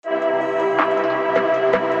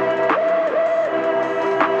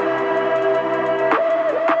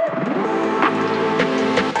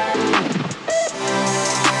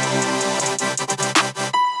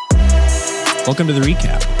Welcome to the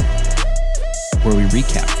recap, where we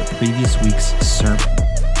recap the previous week's sermon.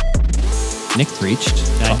 Nick preached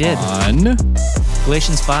on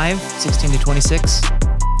Galatians 5, 16 to 26.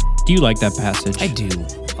 Do you like that passage? I do,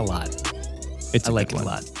 a lot. I like it a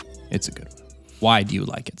lot. It's a good one. Why do you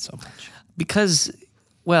like it so much? Because,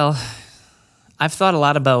 well, I've thought a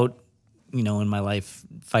lot about, in my life,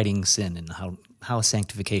 fighting sin and how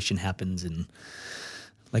sanctification happens and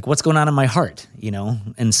like what's going on in my heart,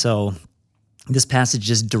 And so this passage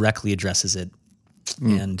just directly addresses it.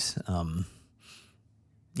 And,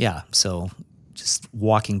 so just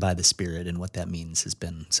walking by the Spirit and what that means has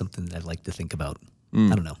been something that I'd like to think about.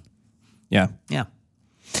 I don't know. Yeah. Yeah.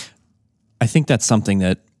 I think that's something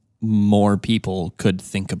that more people could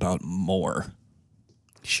think about more.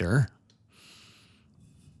 Sure.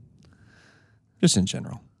 Just in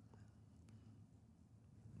general.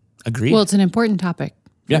 Agreed. Well, it's an important topic.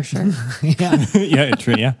 Yeah. For sure. Yeah. Yeah,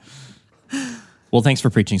 true, yeah. Well, thanks for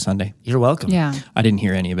preaching Sunday. You're welcome. Yeah. I didn't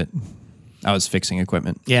hear any of it. I was fixing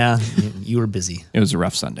equipment. Yeah, you were busy. It was a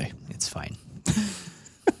rough Sunday. It's fine.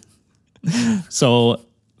 So,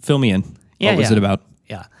 fill me in. What was it about?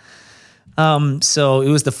 Yeah. So it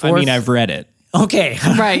was the fourth. I mean, I've read it. Okay.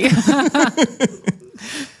 Right.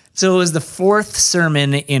 So it was the fourth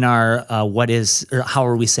sermon in our How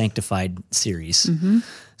Are We Sanctified series. Mm-hmm.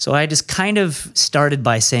 So I just kind of started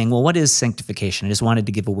by saying, well, what is sanctification? I just wanted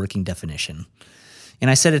to give a working definition. And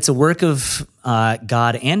I said it's a work of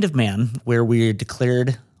God and of man where we are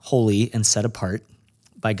declared holy and set apart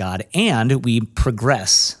by God, and we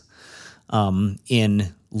progress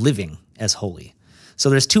in living as holy. So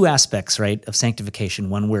there's two aspects, right, of sanctification.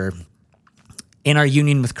 One where in our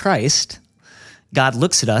union with Christ, God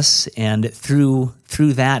looks at us, and through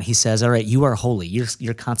that, he says, all right, you are holy,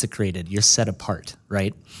 you're consecrated, you're set apart,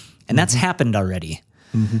 right? And that's happened already,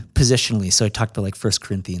 positionally. So I talked about like 1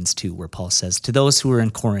 Corinthians 2, where Paul says, to those who are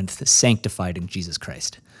in Corinth, sanctified in Jesus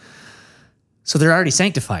Christ. So they're already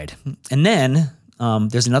sanctified. And then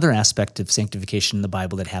there's another aspect of sanctification in the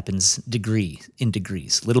Bible that happens in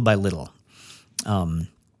degrees, little by little.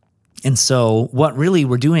 And so what really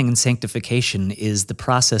we're doing in sanctification is the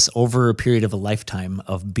process over a period of a lifetime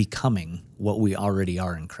of becoming what we already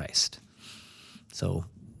are in Christ. So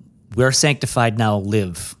we're sanctified now,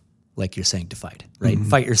 live like you're sanctified, right? Mm-hmm.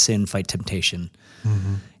 Fight your sin, fight temptation.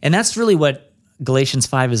 Mm-hmm. And that's really what Galatians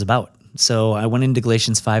 5 is about. So I went into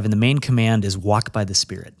Galatians 5, and the main command is walk by the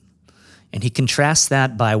Spirit. And he contrasts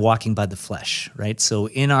that by walking by the flesh, right? So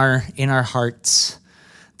in our hearts,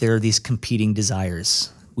 there are these competing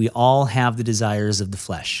desires. We all have the desires of the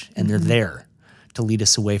flesh, and they're there to lead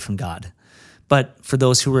us away from God. But for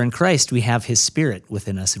those who are in Christ, we have his Spirit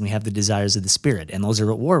within us, and we have the desires of the Spirit, and those are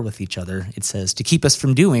at war with each other, it says, to keep us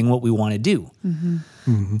from doing what we want to do. Mm-hmm.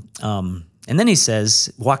 Mm-hmm. And then he says,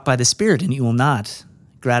 walk by the Spirit, and you will not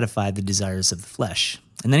gratify the desires of the flesh.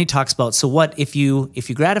 And then he talks about, so what if you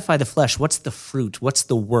gratify the flesh, what's the fruit, what's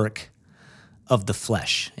the work of the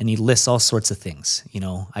flesh? And he lists all sorts of things,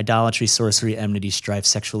 idolatry, sorcery, enmity, strife,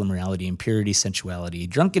 sexual immorality, impurity, sensuality,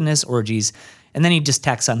 drunkenness, orgies, and then he just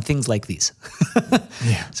tacks on things like these.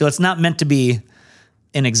 Yeah. So it's not meant to be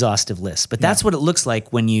an exhaustive list, but that's what it looks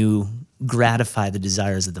like when you gratify the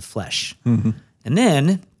desires of the flesh. Mm-hmm. And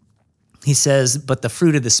then he says, but the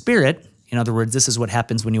fruit of the Spirit, in other words, this is what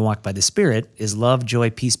happens when you walk by the Spirit, is love, joy,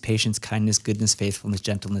 peace, patience, kindness, goodness, faithfulness,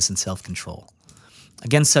 gentleness, and self-control.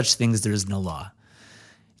 Against such things there is no law.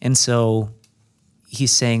 And so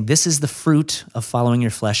he's saying this is the fruit of following your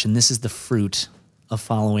flesh, and this is the fruit of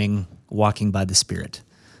walking by the Spirit.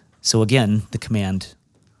 So again, the command,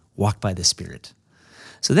 walk by the Spirit.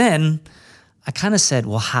 So then I kind of said,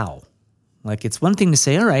 well, how? Like, it's one thing to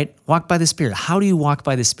say, all right, walk by the Spirit. How do you walk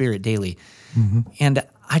by the Spirit daily? Mm-hmm. And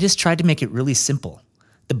I just tried to make it really simple.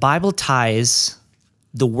 The Bible ties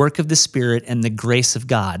the work of the Spirit and the grace of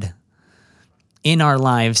God in our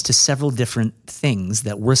lives to several different things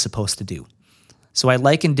that we're supposed to do. So I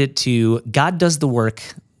likened it to God does the work,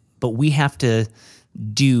 but we have to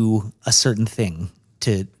do a certain thing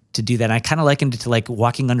to do that. And I kind of likened it to like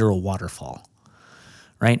walking under a waterfall,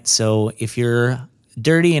 right? So if you're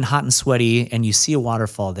dirty and hot and sweaty and you see a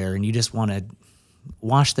waterfall there and you just want to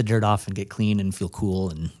wash the dirt off and get clean and feel cool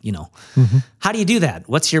and, how do you do that?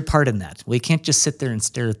 What's your part in that? Well, you can't just sit there and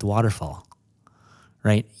stare at the waterfall.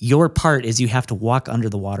 Right? Your part is you have to walk under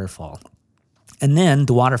the waterfall. And then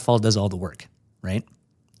the waterfall does all the work, right?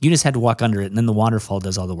 You just had to walk under it, and then the waterfall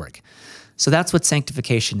does all the work. So that's what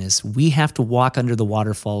sanctification is. We have to walk under the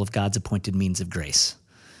waterfall of God's appointed means of grace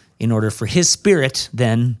in order for his Spirit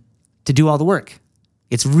then to do all the work.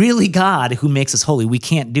 It's really God who makes us holy. We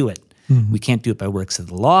can't do it. Mm-hmm. We can't do it by works of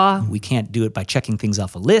the law. We can't do it by checking things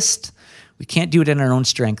off a list. We can't do it in our own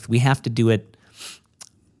strength. We have to do it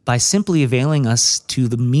by simply availing us to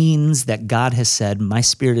the means that God has said, my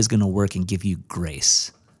Spirit is going to work and give you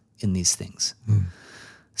grace in these things.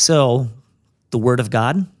 So the Word of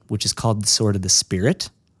God, which is called the sword of the Spirit,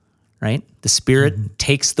 right? The Spirit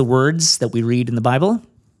takes the words that we read in the Bible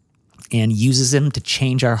and uses them to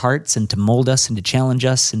change our hearts and to mold us and to challenge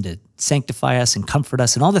us and to sanctify us and comfort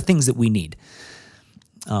us and all the things that we need.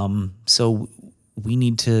 So we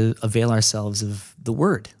need to avail ourselves of the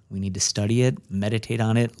Word. We need to study it, meditate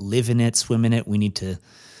on it, live in it, swim in it. We need to,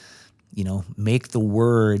 make the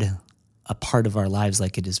Word a part of our lives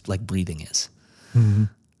like it is, like breathing is.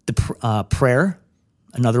 The prayer,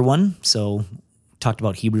 another one. So talked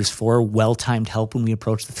about Hebrews 4, well-timed help when we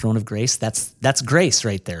approach the throne of grace. That's grace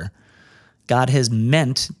right there. God has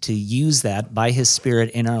meant to use that by his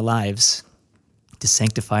Spirit in our lives to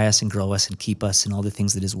sanctify us and grow us and keep us in all the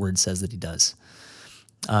things that his word says that he does.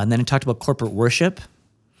 And then he talked about corporate worship,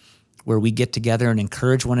 where we get together and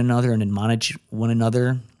encourage one another and admonish one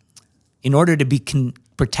another in order to be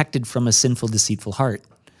protected from a sinful, deceitful heart.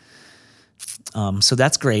 So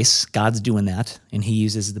that's grace. God's doing that, and he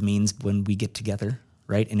uses the means when we get together,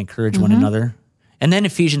 right, and encourage one another. And then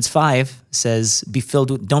Ephesians 5 says,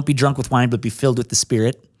 don't be drunk with wine, but be filled with the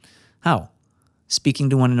Spirit. How?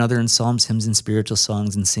 Speaking to one another in psalms, hymns, and spiritual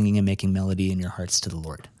songs, and singing and making melody in your hearts to the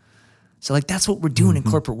Lord. So that's what we're doing in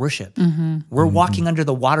corporate worship. We're walking under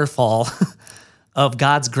the waterfall of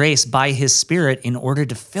God's grace by his Spirit in order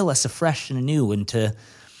to fill us afresh and anew and to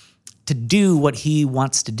do what he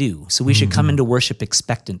wants to do. So we should come into worship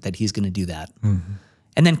expectant that he's going to do that.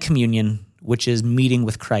 And then communion, which is meeting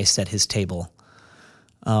with Christ at his table.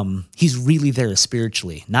 He's really there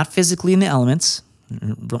spiritually, not physically in the elements. I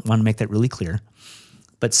want to make that really clear.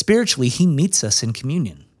 But spiritually, he meets us in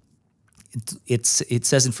communion. It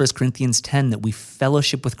says in 1 Corinthians 10 that we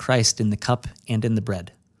fellowship with Christ in the cup and in the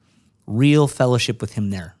bread. Real fellowship with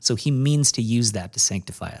him there. So he means to use that to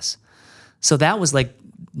sanctify us. So that was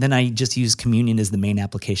then I just used communion as the main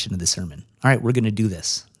application of the sermon. All right, we're going to do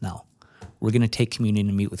this now. We're going to take communion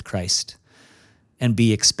and meet with Christ and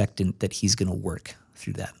be expectant that he's going to work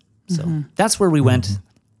through that. So that's where we went.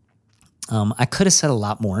 I could have said a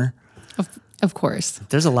lot more. Of course.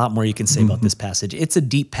 There's a lot more you can say about this passage. It's a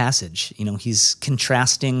deep passage. He's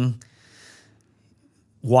contrasting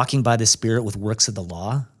walking by the Spirit with works of the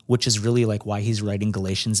law, which is really why he's writing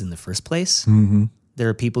Galatians in the first place. There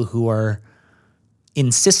are people who are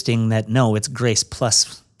insisting that, no, it's grace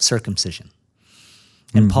plus circumcision.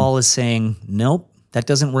 And Paul is saying, nope, that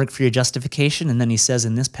doesn't work for your justification. And then he says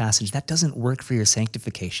in this passage, that doesn't work for your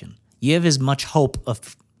sanctification. You have as much hope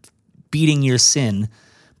of beating your sin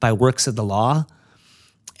by works of the law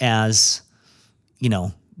as,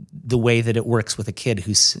 the way that it works with a kid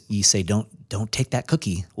who you say, don't take that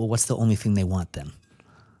cookie. Well, what's the only thing they want then?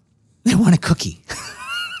 They want a cookie.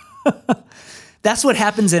 That's what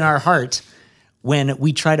happens in our heart when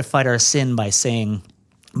we try to fight our sin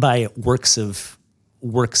by works of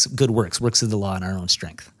the law in our own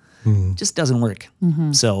strength. It just doesn't work.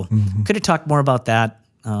 So could have talked more about that.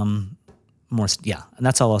 And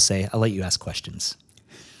that's all I'll say. I'll let you ask questions.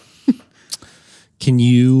 Can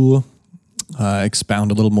you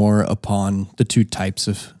expound a little more upon the two types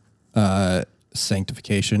of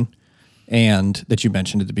sanctification and that you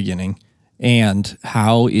mentioned at the beginning, and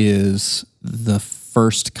how is the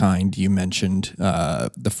first kind you mentioned,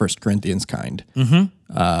 the 1 Corinthians kind,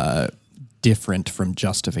 different from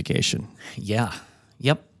justification? Yeah.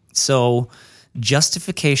 Yep. So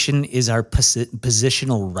justification is our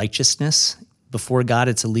positional righteousness before God.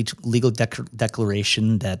 It's a legal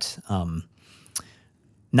declaration that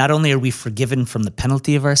not only are we forgiven from the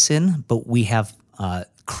penalty of our sin, but we have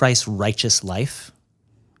Christ's righteous life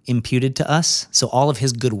imputed to us. So all of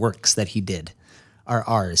his good works that he did are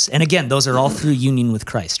ours. And again, those are all through union with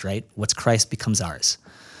Christ, right? What's Christ becomes ours.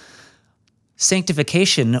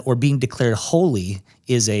 Sanctification, or being declared holy,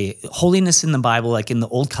 is a holiness in the Bible, like in the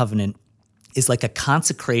Old Covenant, is like a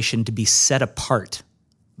consecration to be set apart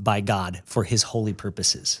by God for his holy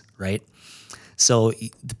purposes, right? So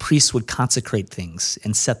the priests would consecrate things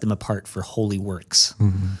and set them apart for holy works.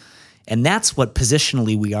 And that's what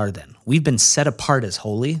positionally we are then. We've been set apart as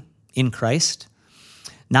holy in Christ,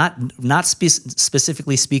 not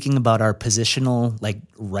specifically speaking about our positional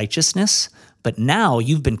righteousness, but now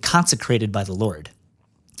you've been consecrated by the Lord.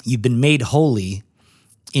 You've been made holy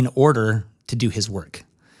in order to do his work.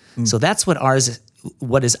 So that's what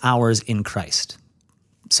is ours in Christ.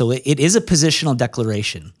 So it is a positional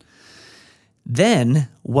declaration. Then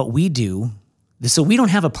what we do, so we don't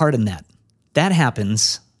have a part in that. That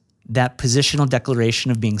happens, that positional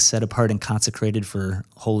declaration of being set apart and consecrated for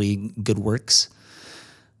holy good works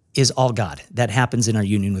is all God. That happens in our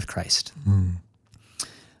union with Christ.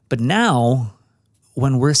 But now,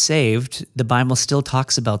 when we're saved, the Bible still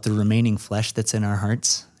talks about the remaining flesh that's in our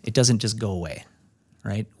hearts. It doesn't just go away,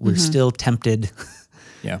 right? We're still tempted.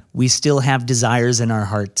 Yeah. We still have desires in our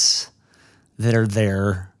hearts that are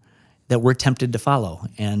there that we're tempted to follow.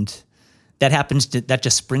 And that happens, that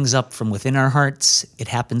just springs up from within our hearts. It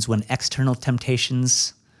happens when external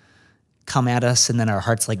temptations come at us, and then our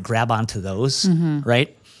hearts like grab onto those,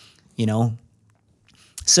 right? You know?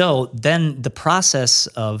 So then the process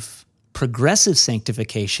of progressive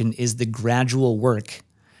sanctification is the gradual work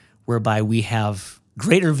whereby we have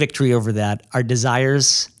greater victory over that. Our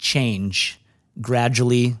desires change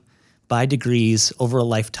gradually by degrees over a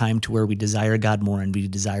lifetime to where we desire God more and we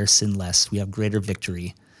desire sin less. We have greater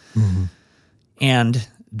victory. And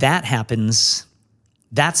that happens,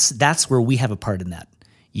 that's where we have a part in that.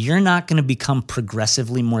 You're not going to become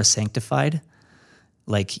progressively more sanctified.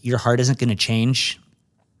 Like, your heart isn't going to change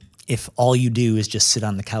if all you do is just sit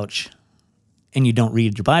on the couch and you don't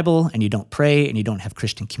read your Bible and you don't pray and you don't have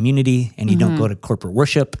Christian community and you don't go to corporate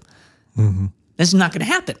worship. This is not going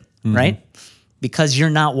to happen, right? Because you're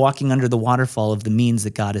not walking under the waterfall of the means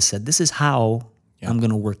that God has said, this is how I'm going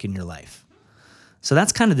to work in your life. So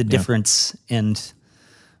that's kind of the difference. And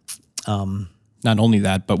not only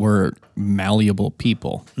that, but we're malleable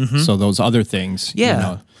people. So those other things, you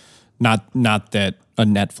know, not that a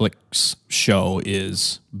Netflix show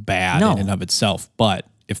is bad in and of itself, but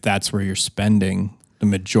if that's where you're spending the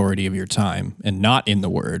majority of your time and not in the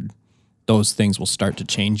Word, those things will start to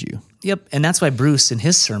change you. Yep, and that's why Bruce in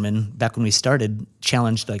his sermon back when we started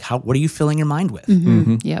challenged like, what are you filling your mind with?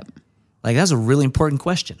 Yep. Like, that's a really important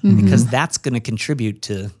question because that's going to contribute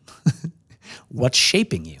to what's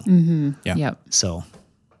shaping you. Yeah. Yep. So,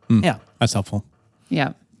 yeah, That's helpful.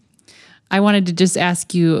 Yeah. I wanted to just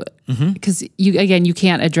ask you, because you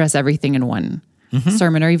can't address everything in one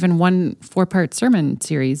sermon or even one 4-part sermon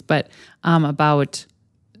series, but about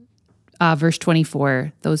verse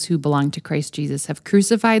 24, those who belong to Christ Jesus have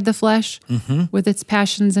crucified the flesh with its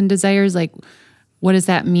passions and desires. Like, what does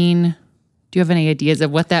that mean? Do you have any ideas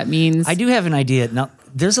of what that means? I do have an idea. Now,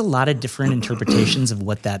 there's a lot of different interpretations of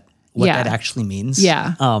what that actually means.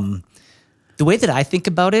 Yeah. The way that I think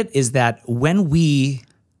about it is that when we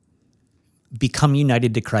become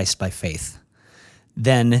united to Christ by faith,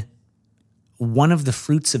 then one of the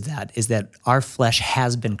fruits of that is that our flesh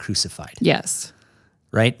has been crucified. Yes.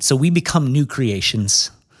 Right? So we become new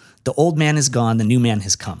creations. The old man is gone, the new man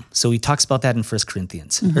has come. So he talks about that in 1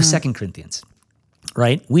 Corinthians or 2 Corinthians,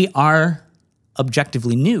 right? We are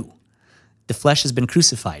objectively new. The flesh has been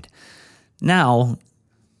crucified. Now,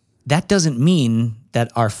 that doesn't mean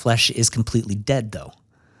that our flesh is completely dead, though.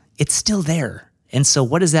 It's still there. And so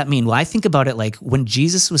what does that mean? Well, I think about it like when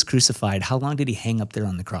Jesus was crucified, how long did he hang up there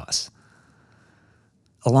on the cross?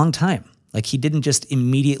 A long time. Like, he didn't just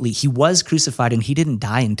immediately, he was crucified and he didn't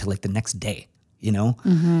die until like the next day, you know?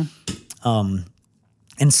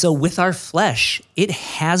 And so with our flesh, it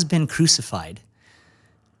has been crucified,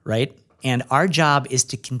 right? And our job is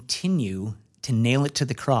to continue to nail it to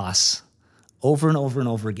the cross over and over and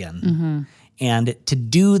over again. And to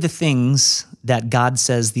do the things that God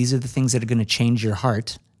says, these are the things that are going to change your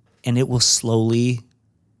heart, and it will slowly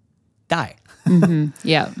die.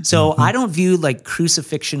 Yeah. So I don't view like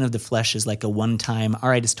crucifixion of the flesh as like a one-time, all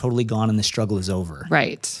right, it's totally gone and the struggle is over.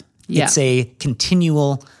 Right. Yeah. It's a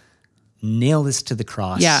continual nail this to the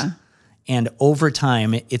cross. Yeah. And over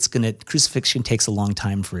time, crucifixion takes a long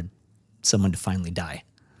time for someone to finally die.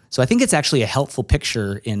 So I think it's actually a helpful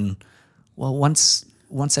picture in, well, once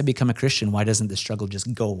I become a Christian, why doesn't the struggle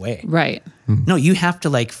just go away? Right. No, you have to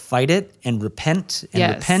like fight it and repent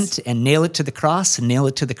and nail it to the cross and nail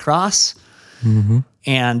it to the cross.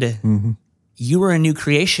 And you are a new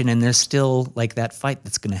creation, and there's still like that fight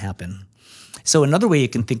that's going to happen. So another way you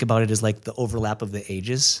can think about it is like the overlap of the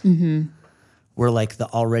ages. We're like the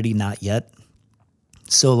already not yet.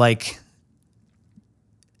 So like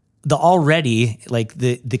the already, like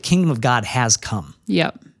the kingdom of God has come.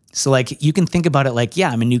 Yep. So like you can think about it like,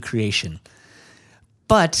 yeah, I'm a new creation.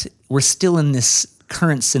 But we're still in this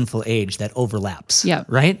current sinful age that overlaps. Yep.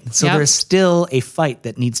 Right? So Yep. there's still a fight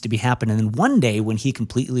that needs to be happening. And then one day when he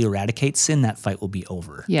completely eradicates sin, that fight will be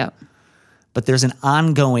over. Yep. But there's an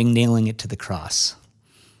ongoing nailing it to the cross.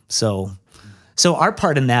 So our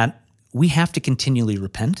part in that, we have to continually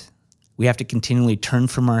repent. We have to continually turn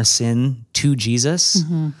from our sin to Jesus.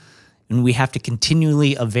 And we have to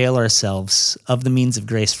continually avail ourselves of the means of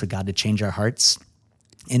grace for God to change our hearts.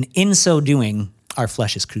 And in so doing, our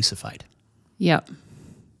flesh is crucified. Yep.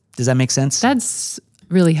 Does that make sense? That's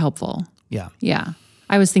really helpful. Yeah. Yeah.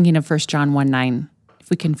 I was thinking of 1 John 1:9. If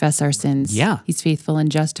we confess our sins, he's faithful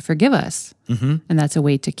and just to forgive us. Mm-hmm. And that's a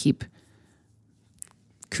way to keep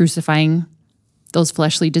crucifying those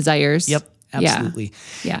fleshly desires. Yep, absolutely.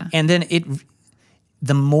 Yeah. And then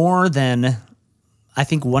I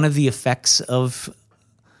think one of the effects of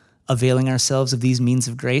availing ourselves of these means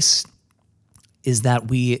of grace is that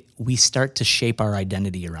we start to shape our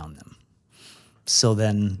identity around them. So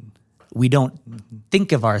then we don't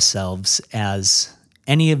think of ourselves as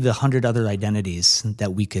any of the 100 other identities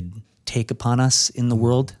that we could take upon us in the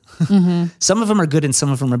world. Mm-hmm. Some of them are good and some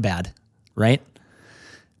of them are bad, right?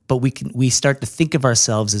 But we start to think of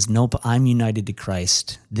ourselves as, nope, I'm united to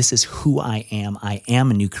Christ. This is who I am. I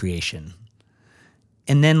am a new creation.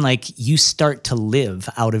 And then you start to live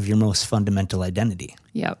out of your most fundamental identity.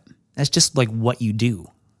 Yep. That's just what you do.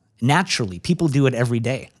 Naturally, people do it every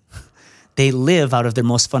day. They live out of their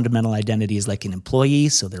most fundamental identity as an employee,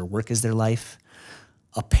 so their work is their life.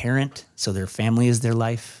 A parent, so their family is their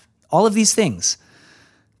life. All of these things.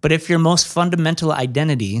 But if your most fundamental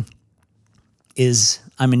identity is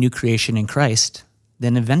I'm a new creation in Christ,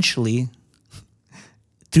 then eventually,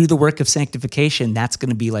 through the work of sanctification, that's going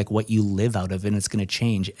to be what you live out of, and it's going to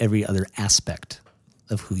change every other aspect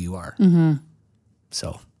of who you are. Mm-hmm.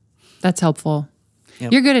 So that's helpful.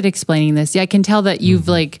 Yep. You're good at explaining this. Yeah, I can tell that you've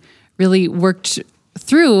really worked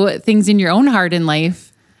through things in your own heart and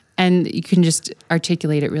life, and you can just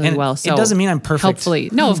articulate it really well. So it doesn't mean I'm perfect. Helpfully.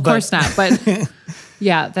 No, of course not. But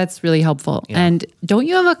yeah, that's really helpful. Yeah. And don't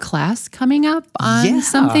you have a class coming up on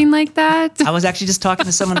something like that? I was actually just talking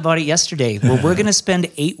to someone about it yesterday. Well, we're going to spend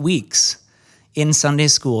 8 weeks in Sunday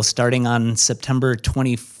school starting on September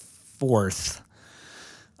 24th,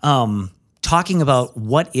 talking about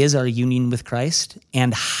what is our union with Christ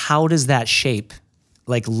and how does that shape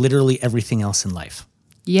literally everything else in life.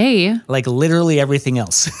 Yay. Literally everything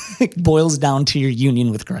else boils down to your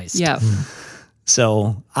union with Christ. Yeah.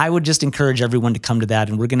 So I would just encourage everyone to come to that,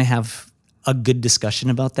 and we're going to have a good discussion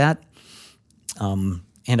about that. And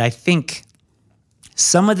I think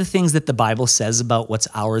some of the things that the Bible says about what's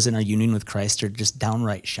ours in our union with Christ are just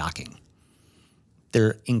downright shocking.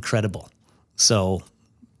 They're incredible. So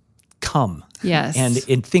come. Yes.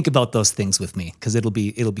 And think about those things with me, because it'll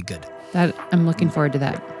be good. I'm looking forward to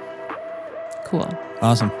that. Cool.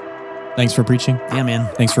 Awesome. Thanks for preaching. Yeah,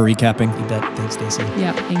 man. Thanks for recapping. You bet. Thanks, Stacy.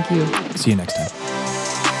 Yeah, thank you. See you next time.